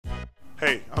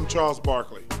Hey, I'm Charles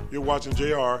Barkley. You're watching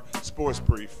JR Sports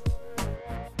Brief.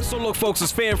 So look, folks,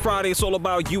 it's Fan Friday. It's all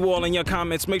about you all and your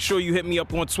comments. Make sure you hit me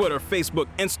up on Twitter, Facebook,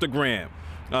 Instagram.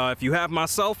 If you have my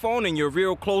cell phone and you're a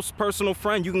real close personal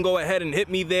friend, you can go ahead and hit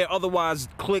me there. Otherwise,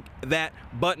 click that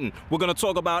button. We're going to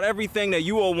talk about everything that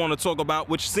you all want to talk about,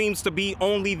 which seems to be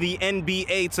only the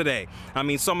NBA today. I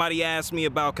mean, somebody asked me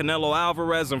about Canelo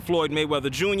Alvarez and Floyd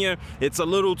Mayweather Jr. It's a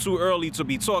little too early to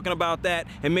be talking about that.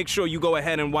 And make sure you go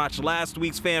ahead and watch last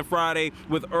week's Fan Friday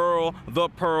with Earl the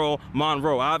Pearl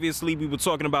Monroe. Obviously, we were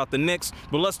talking about the Knicks,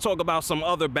 but let's talk about some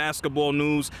other basketball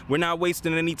news. We're not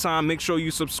wasting any time. Make sure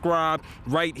you subscribe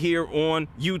right here on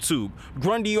YouTube.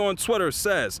 Grundy on Twitter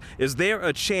says, is there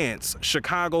a chance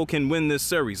Chicago can win this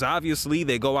series? Obviously,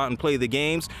 they go out and play the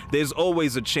games. There's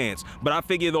always a chance, but I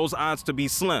figure those odds to be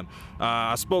slim.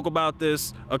 I spoke about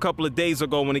this a couple of days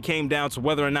ago when it came down to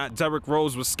whether or not Derrick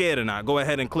Rose was scared or not. Go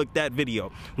ahead and click that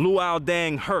video. Luol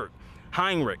Deng hurt.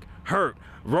 Heinrich hurt.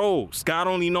 Rose, God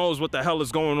only knows what the hell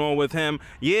is going on with him.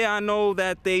 Yeah, I know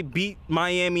that they beat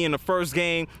Miami in the first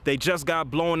game. They just got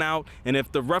blown out. And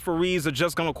if the referees are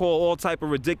just going to call all type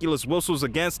of ridiculous whistles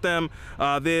against them,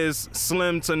 there's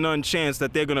slim to none chance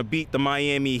that they're going to beat the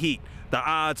Miami Heat. The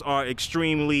odds are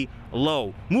extremely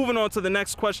low. Moving on to the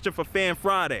next question for Fan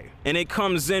Friday. And it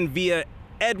comes in via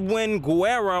Edwin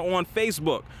Guerra on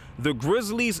Facebook. The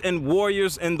Grizzlies and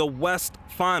Warriors in the West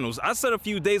Finals. I said a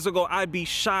few days ago I'd be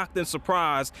shocked and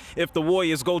surprised if the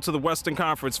Warriors go to the Western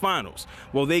Conference Finals.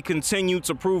 Well, they continue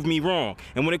to prove me wrong.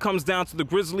 And when it comes down to the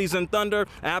Grizzlies and Thunder,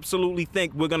 I absolutely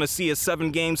think we're going to see a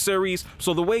 7-game series.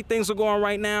 So the way things are going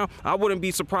right now, I wouldn't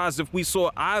be surprised if we saw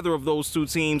either of those two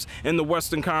teams in the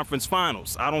Western Conference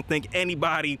Finals. I don't think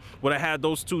anybody would have had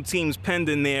those two teams penned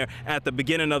in there at the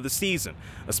beginning of the season,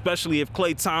 especially if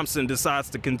Klay Thompson decides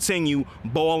to continue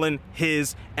balling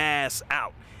his ass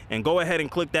out. And go ahead and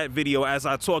click that video as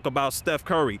I talk about Steph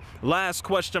Curry. Last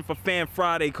question for Fan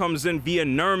Friday comes in via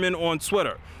Nerman on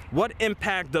Twitter. What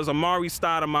impact does Amare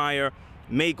Stoudemire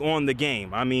make on the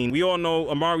game? I mean, we all know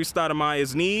Amare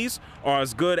Stoudemire's knees are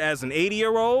as good as an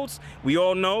 80-year-old's. We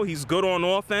all know he's good on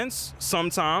offense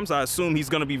sometimes. I assume he's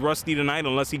going to be rusty tonight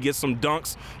unless he gets some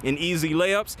dunks and easy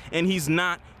layups, and he's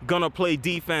not going to play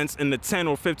defense in the 10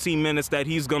 or 15 minutes that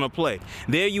he's going to play.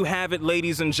 There you have it,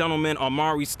 ladies and gentlemen,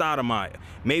 Amare Stoudemire.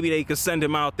 Maybe they could send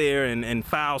him out there and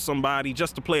foul somebody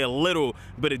just to play a little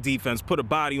bit of defense, put a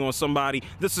body on somebody.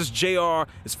 This is JR.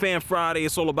 It's Fan Friday.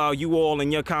 It's all about you all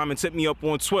and your comments. Hit me up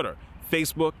on Twitter,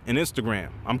 Facebook, and Instagram.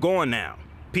 I'm going now.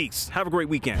 Peace. Have a great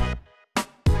weekend.